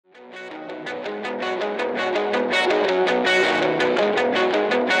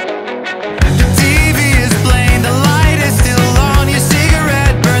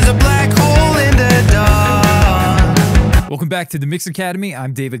Welcome back to the Mix Academy.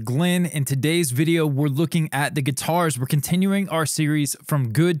 I'm David Glenn. In today's video, we're looking at the guitars. We're continuing our series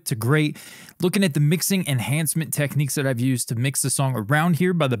from good to great, looking at the mixing enhancement techniques that I've used to mix the song Around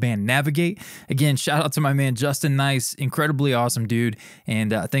Here by the band Navigate. Again, shout out to my man Justin Nice, incredibly awesome dude,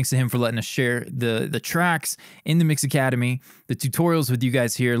 and thanks to him for letting us share the tracks in the Mix Academy, the tutorials with you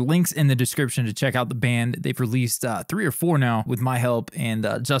guys here. Links in the description to check out the band. They've released 3 or 4 now with my help, and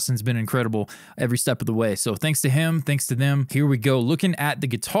Justin's been incredible every step of the way. So thanks to him, thanks to them. Here we go. Looking at the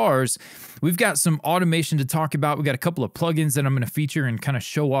guitars, we've got some automation to talk about. We got a couple of plugins that I'm going to feature and kind of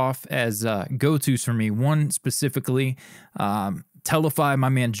show off as go-tos for me. One specifically, Telefy, my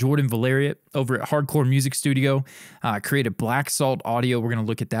man Jordan Valeriot over at Hardcore Music Studio, created Black Salt Audio. We're going to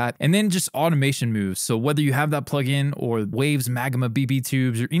look at that. And then just automation moves. So whether you have that plugin or Waves, Magma, BB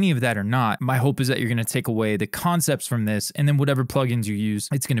Tubes, or any of that or not, my hope is that you're going to take away the concepts from this, and then whatever plugins you use,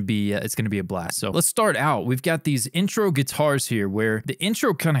 it's going to be a blast. So let's start out. We've got these intro guitars here where the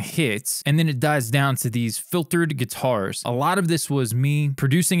intro kind of hits and then it dies down to these filtered guitars. A lot of this was me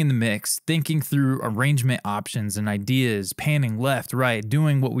producing in the mix, thinking through arrangement options and ideas, panning left, right,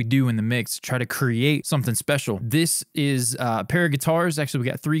 doing what we do in the mix to try to create something special. This is a pair of guitars. Actually, we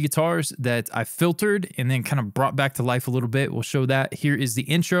got 3 guitars that I filtered and then kind of brought back to life a little bit. We'll show that. Here is the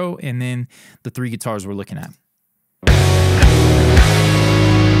intro and then the 3 guitars we're looking at.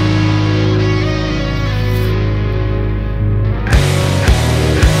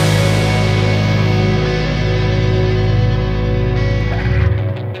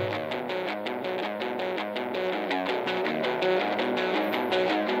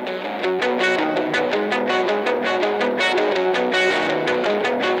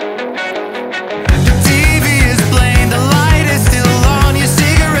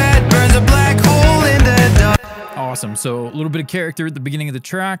 Awesome. So a little bit of character at the beginning of the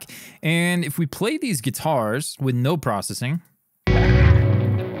track. And if we play these guitars with no processing,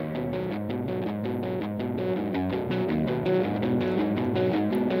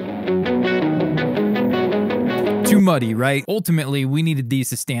 too muddy, right? Ultimately, we needed these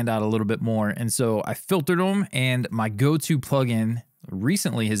to stand out a little bit more. And so I filtered them, and my go-to plugin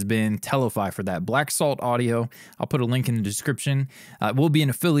recently has been Telefy for that. Black Salt Audio. I'll put a link in the description. It will be an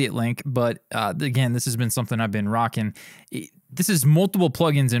affiliate link, but again, this has been something I've been rocking. This is multiple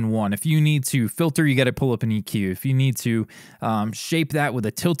plugins in one. If you need to filter, you got to pull up an EQ. If you need to shape that with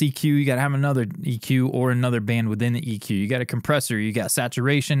a tilt EQ, you got to have another EQ or another band within the EQ. You got a compressor, you got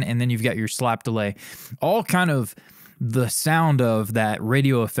saturation, and then you've got your slap delay. All kind of the sound of that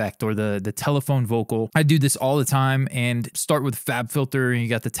radio effect or the telephone vocal. I do this all the time and start with FabFilter, and you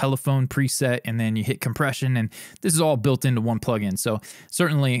got the telephone preset, and then you hit compression, and this is all built into one plugin. So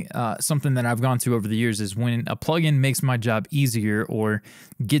certainly something that I've gone to over the years is when a plugin makes my job easier or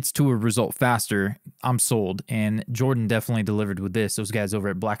gets to a result faster, I'm sold. And Jordan definitely delivered with this. Those guys over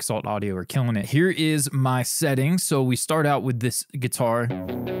at Black Salt Audio are killing it. Here is my settings. So we start out with this guitar,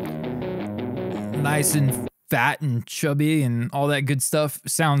 nice and fat and chubby and all that good stuff.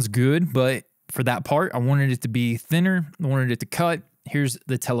 Sounds good, but for that part, I wanted it to be thinner. I wanted it to cut. Here's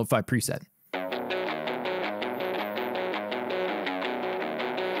the Telefy preset.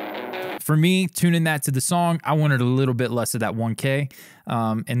 For me, tuning that to the song, I wanted a little bit less of that 1K.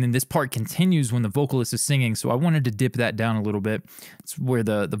 And then this part continues when the vocalist is singing, so I wanted to dip that down a little bit. It's where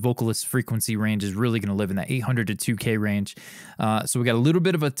the vocalist frequency range is really going to live in that 800 to 2K range. So we got a little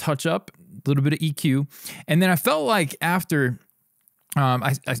bit of a touch up, a little bit of EQ. And then I felt like after,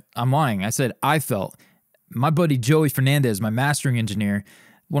 I'm lying, I said I felt. My buddy Joey Fernandez, my mastering engineer,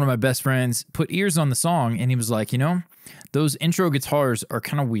 one of my best friends, put ears on the song, and he was like, you know, those intro guitars are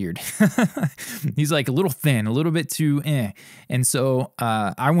kind of weird. He's like a little thin, a little bit too eh. And so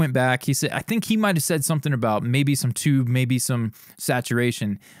I went back. He said, I think he might have said something about maybe some tube, maybe some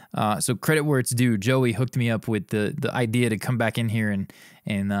saturation. So credit where it's due. Joey hooked me up with the idea to come back in here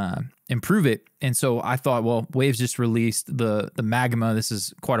and improve it. And so I thought, well, Waves just released the Magma. This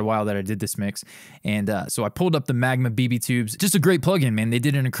is quite a while that I did this mix. And so I pulled up the Magma BB Tubes. Just a great plugin, man. They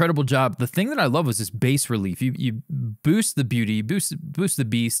did an incredible job. The thing that I love was this bass relief. You boost the beauty, boost the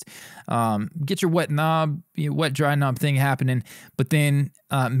beast, get your wet knob, wet dry knob thing happening, but then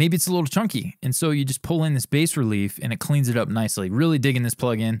maybe it's a little chunky. And so you just pull in this bass relief and it cleans it up nicely. Really digging this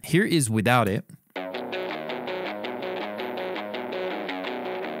plugin. Here is without it.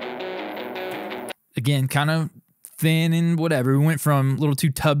 Again, kind of thin and whatever. We went from a little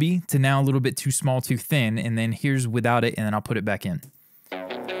too tubby to now a little bit too small, too thin. And then here's without it, and then I'll put it back in.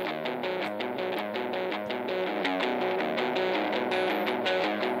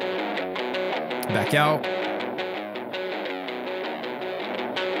 Back out.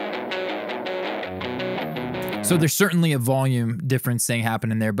 So there's certainly a volume difference thing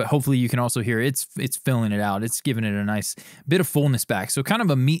happening there, but hopefully you can also hear it's filling it out. It's giving it a nice bit of fullness back. So kind of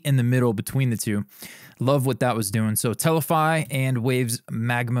a meet in the middle between the two. Love what that was doing. So Telefy and Waves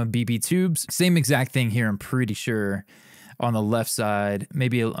Magma BB tubes. Same exact thing here, I'm pretty sure, on the left side.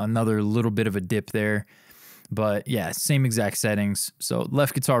 Maybe another little bit of a dip there. But yeah, same exact settings. So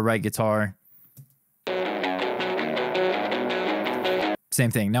left guitar, right guitar.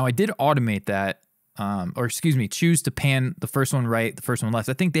 Same thing. Now I did automate that. Or excuse me, choose to pan the first one right, the first one left.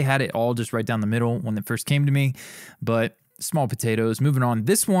 I think they had it all just right down the middle when it first came to me, but small potatoes. Moving on,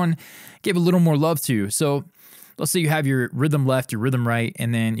 this one gave a little more love to. So let's say you have your rhythm left, your rhythm right,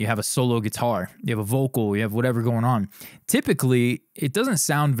 and then you have a solo guitar. You have a vocal, you have whatever going on. Typically, it doesn't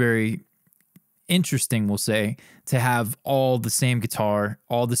sound very interesting, we'll say, to have all the same guitar,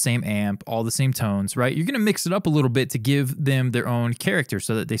 all the same amp, all the same tones, right? You're going to mix it up a little bit to give them their own character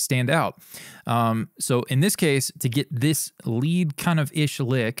so that they stand out. So in this case, to get this lead kind of ish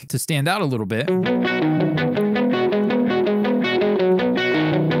lick to stand out a little bit,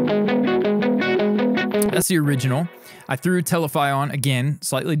 that's the original. I threw Telefy on, again,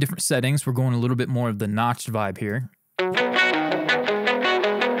 slightly different settings. We're going a little bit more of the notched vibe here.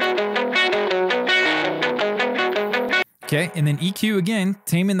 Okay, and then EQ again,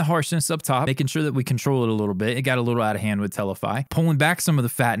 taming the harshness up top, making sure that we control it a little bit. It got a little out of hand with Telefy. Pulling back some of the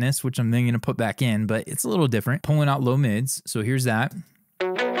fatness, which I'm then going to put back in, but it's a little different. Pulling out low mids, so here's that.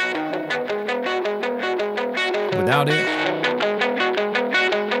 Without it.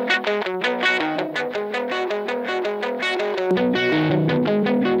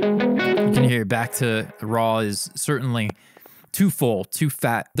 You can hear back to raw is certainly too full, too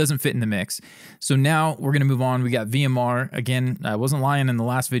fat, doesn't fit in the mix. So now we're going to move on. We got VMR. Again, I wasn't lying in the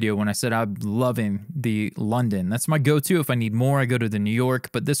last video when I said I'm loving the London. That's my go-to. If I need more, I go to the New York,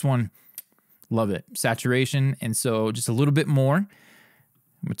 but this one, love it. Saturation, and so just a little bit more. I'm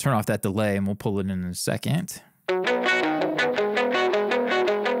going to turn off that delay, and we'll pull it in a second.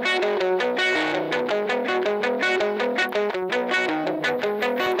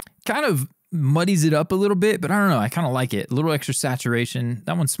 Kind of muddies it up a little bit, but I don't know. I kind of like it. A little extra saturation.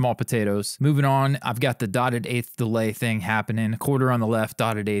 That one's small potatoes. Moving on, I've got the dotted eighth delay thing happening. A quarter on the left,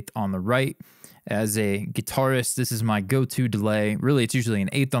 dotted eighth on the right. As a guitarist, this is my go-to delay. Really, it's usually an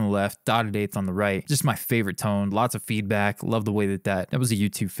eighth on the left, dotted eighth on the right. Just my favorite tone. Lots of feedback. Love the way that was a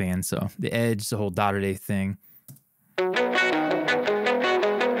YouTube fan, so the edge, the whole dotted eighth thing.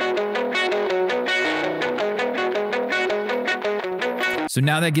 So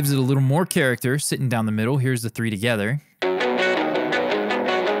now that gives it a little more character, sitting down the middle. Here's the three together.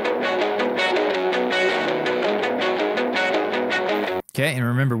 Okay, and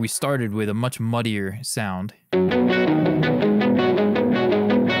remember, we started with a much muddier sound.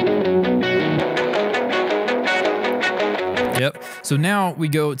 Yep, so now we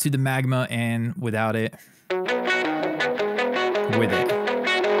go to the Magma and without it, with it.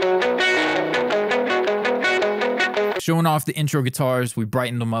 Showing off the intro guitars, we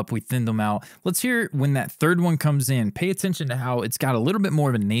brightened them up, we thinned them out. Let's hear when that third one comes in. Pay attention to how it's got a little bit more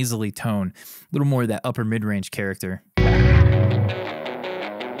of a nasally tone, a little more of that upper mid-range character.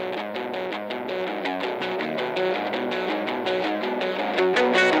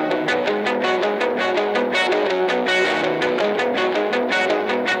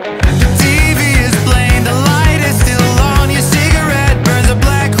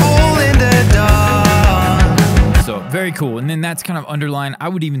 Very cool. And then that's kind of underlined. I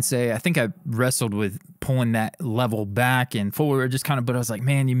would even say, I think I wrestled with pulling that level back and forward, just kind of, but I was like,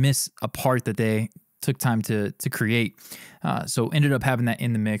 man, you miss a part that they took time to create. So ended up having that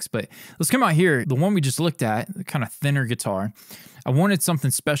in the mix. But let's come out here. The one we just looked at, the kind of thinner guitar. I wanted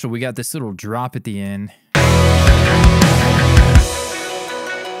something special. We got this little drop at the end.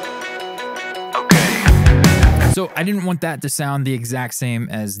 So I didn't want that to sound the exact same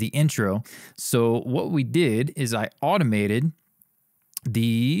as the intro. So what we did is I automated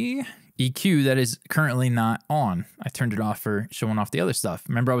the EQ that is currently not on. I turned it off for showing off the other stuff.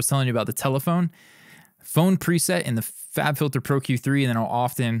 Remember I was telling you about the telephone? Phone preset in the FabFilter Pro Q3, and then I'll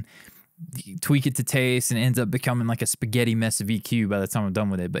often tweak it to taste, and it ends up becoming like a spaghetti mess of EQ by the time I'm done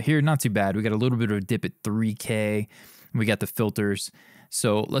with it. But here, not too bad. We got a little bit of a dip at 3K. We got the filters.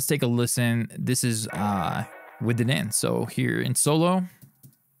 So let's take a listen. This is with it in. So here in solo.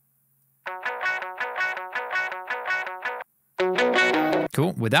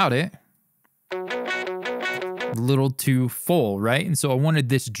 Cool. Without it. A little too full, right? And so I wanted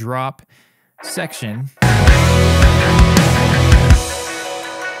this drop section.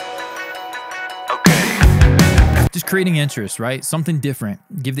 Just creating interest, right? Something different.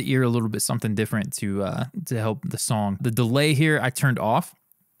 Give the ear a little bit something different to help the song. The delay here I turned off.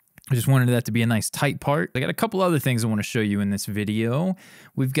 I just wanted that to be a nice tight part. I got a couple other things I want to show you in this video.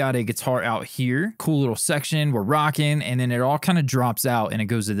 We've got a guitar out here, cool little section, we're rocking, and then it all kind of drops out and it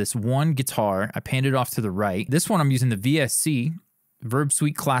goes to this one guitar. I panned it off to the right. This one I'm using the VSC, Verb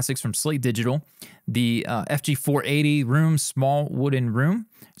Suite Classics from Slate Digital, the FG480 Room, small wooden room,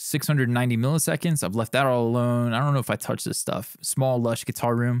 690 milliseconds. I've left that all alone. I don't know if I touched this stuff. Small, lush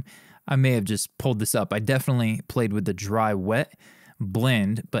guitar room. I may have just pulled this up. I definitely played with the dry wet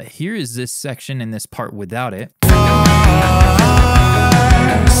blend, but here is this section and this part without it. So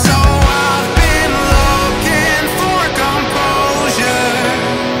I've been looking for composure.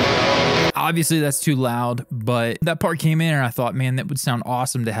 Obviously that's too loud, but that part came in and I thought, man, that would sound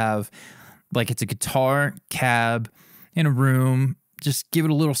awesome to have, like, it's a guitar cab in a room, just give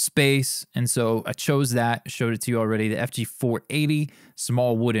it a little space. And so I chose that, showed it to you already, the FG480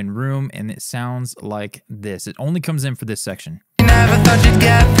 small wooden room, and it sounds like this. It only comes in for this section. Never thought you'd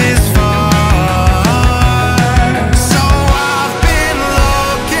get this far. So I've been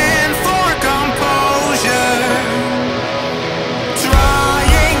looking for composure,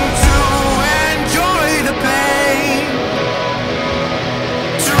 trying to enjoy the pain.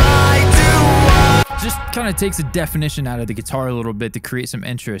 Just kind of takes a definition out of the guitar a little bit to create some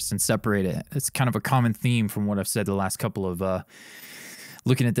interest and separate it. It's kind of a common theme from what I've said the last couple of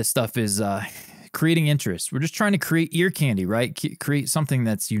looking at this stuff is creating interest. We're just trying to create ear candy, right? Create something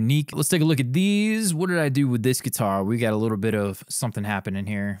that's unique. Let's take a look at these. What did I do with this guitar? We got a little bit of something happening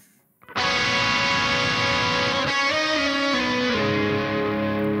here.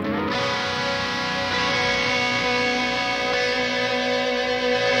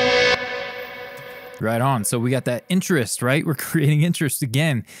 Right on. So we got that interest, right? We're creating interest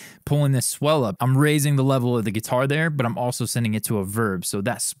again, pulling this swell up. I'm raising the level of the guitar there, but I'm also sending it to a verb. So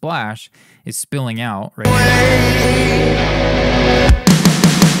that splash is spilling out right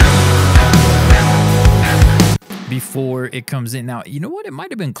here before it comes in. Now, you know what? It might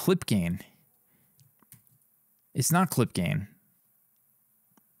have been clip gain. It's not clip gain.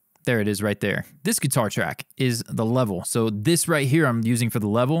 There it is right there. This guitar track is the level. So this right here I'm using for the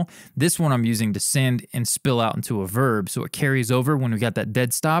level. This one I'm using to send and spill out into a verb. So it carries over when we got that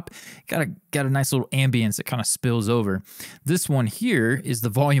dead stop. Got a nice little ambience that kind of spills over. This one here is the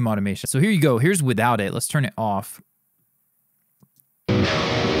volume automation. So here you go. Here's without it. Let's turn it off.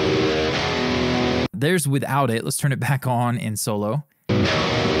 There's without it. Let's turn it back on in solo.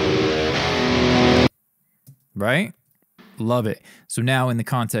 Right? Love it. So now in the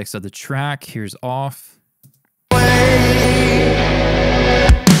context of the track, here's off.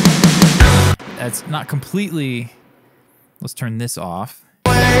 That's not completely. Let's turn this off.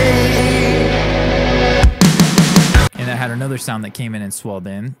 And that had another sound that came in and swelled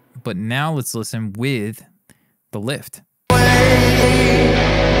in. But now let's listen with the lift.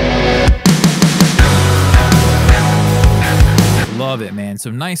 Love it, man.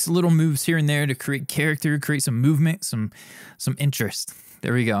 So nice little moves here and there to create character, create some movement, some interest.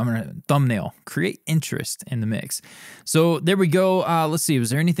 There we go. I'm going to thumbnail, create interest in the mix. So there we go. Let's see.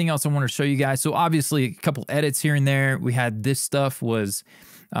 Was there anything else I want to show you guys? So obviously a couple edits here and there. We had this stuff was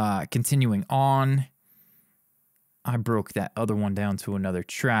continuing on. I broke that other one down to another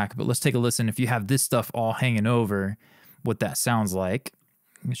track, but let's take a listen. If you have this stuff all hanging over, what that sounds like.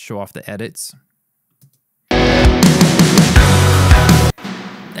 Let's show off the edits.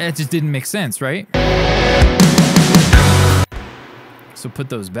 It just didn't make sense, right? So put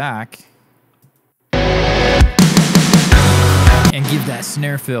those back. And give that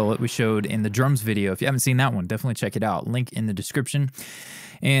snare fill that we showed in the drums video. If you haven't seen that one, definitely check it out. Link in the description.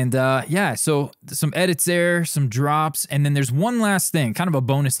 And yeah, so some edits there, some drops. And then there's one last thing, kind of a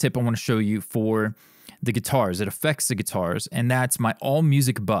bonus tip I want to show you for the guitars. It affects the guitars. And that's my all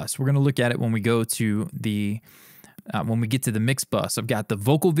music bus. We're going to look at it when we go to the... when we get to the mix bus. I've got the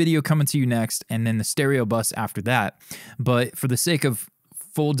vocal video coming to you next and then the stereo bus after that. But for the sake of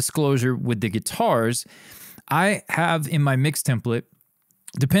full disclosure with the guitars, I have in my mix template,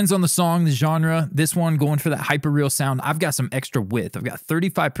 depends on the song, the genre, this one going for that hyper-real sound, I've got some extra width. I've got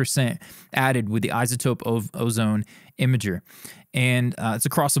 35% added with the Isotope Ozone Imager. And it's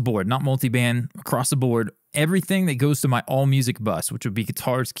across the board, not multi-band, across the board. Everything that goes to my all music bus, which would be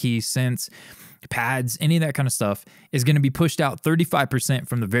guitars, keys, synths, pads, any of that kind of stuff, is going to be pushed out 35%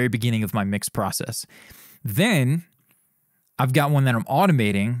 from the very beginning of my mix process. Then I've got one that I'm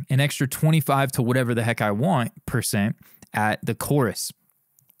automating, an extra 25 to whatever the heck I want % at the chorus.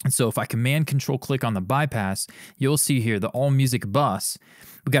 And so if I command control click on the bypass, you'll see here the all music bus.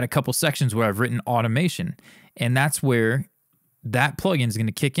 We've got a couple sections where I've written automation. And that's where that plugin is going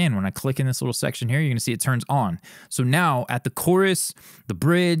to kick in. When I click in this little section here, you're going to see it turns on. So now at the chorus, the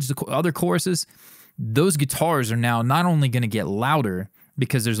bridge, the other choruses, those guitars are now not only going to get louder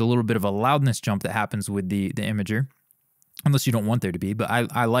because there's a little bit of a loudness jump that happens with the imager, unless you don't want there to be, but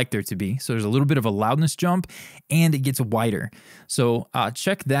I like there to be. So there's a little bit of a loudness jump and it gets wider. So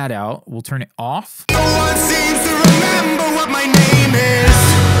check that out. We'll turn it off. No one seems to remember what my name is.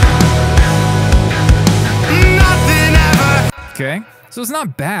 Nothing ever. Okay, so it's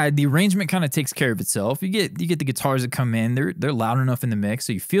not bad. The arrangement kind of takes care of itself. You get the guitars that come in. They're loud enough in the mix,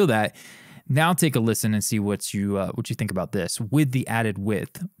 so you feel that. Now take a listen and see what you think about this with the added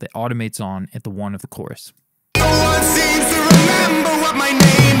width that automates on at the one of the chorus. No one seems to remember what my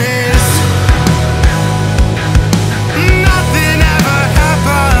name is. Nothing ever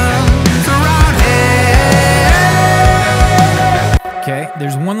happens around here. Okay,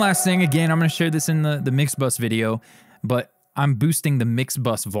 there's one last thing. Again, I'm going to share this in the mix bus video, but I'm boosting the mix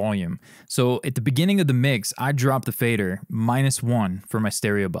bus volume. So at the beginning of the mix, I drop the fader -1 for my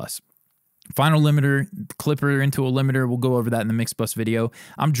stereo bus. Final limiter, clipper into a limiter, we'll go over that in the mix bus video.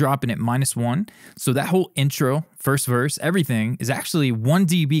 I'm dropping it -1. So that whole intro, first verse, everything is actually 1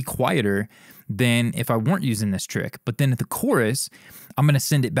 dB quieter than if I weren't using this trick. But then at the chorus, I'm going to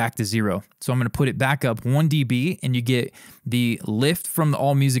send it back to 0. So I'm going to put it back up 1 dB and you get the lift from the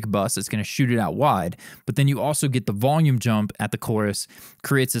AllMusic bus. It's going to shoot it out wide. But then you also get the volume jump at the chorus,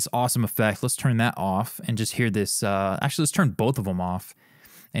 creates this awesome effect. Let's turn that off and just hear this. Actually, let's turn both of them off.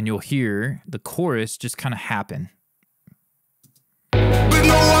 And you'll hear the chorus just kind of happen. But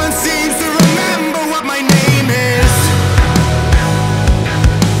no one seems to remember what my name is.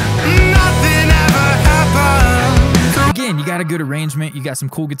 Nothing ever happens. Again, you got a good arrangement. You got some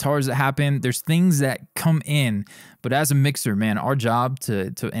cool guitars that happen. There's things that come in. But as a mixer, man, our job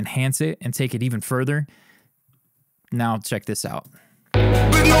to enhance it and take it even further. Now check this out.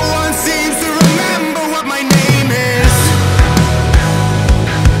 But no one seems to remember what my name is.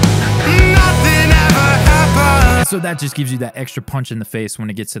 So that just gives you that extra punch in the face when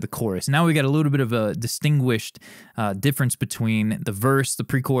it gets to the chorus. Now we got a little bit of a distinguished difference between the verse, the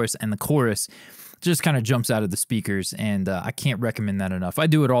pre-chorus, and the chorus. Just kind of jumps out of the speakers, and I can't recommend that enough. I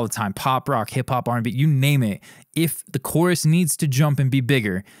do it all the time. Pop, rock, hip-hop, R&B, you name it. If the chorus needs to jump and be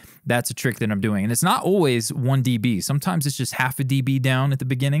bigger, that's a trick that I'm doing. And it's not always 1 dB. Sometimes it's just half a dB down at the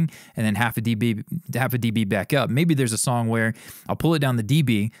beginning and then half a dB back up. Maybe there's a song where I'll pull it down the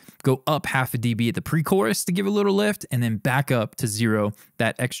dB, go up half a dB at the pre-chorus to give a little lift, and then back up to 0,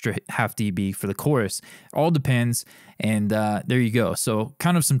 that extra half dB for the chorus. All depends, and there you go. So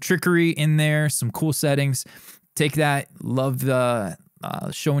kind of some trickery in there, some cool settings. Take that. Love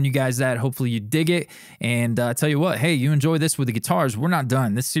showing you guys that. Hopefully you dig it. And tell you what, hey, you enjoy this with the guitars. We're not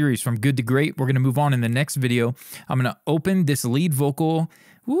done. This series from good to great. We're going to move on in the next video. I'm going to open this lead vocal,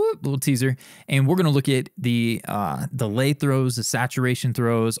 little teaser, and we're going to look at the delay throws, the saturation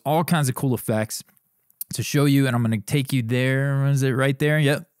throws, all kinds of cool effects to show you. And I'm going to take you there. Is it right there?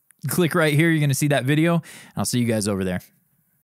 Yep. Click right here. You're going to see that video. I'll see you guys over there.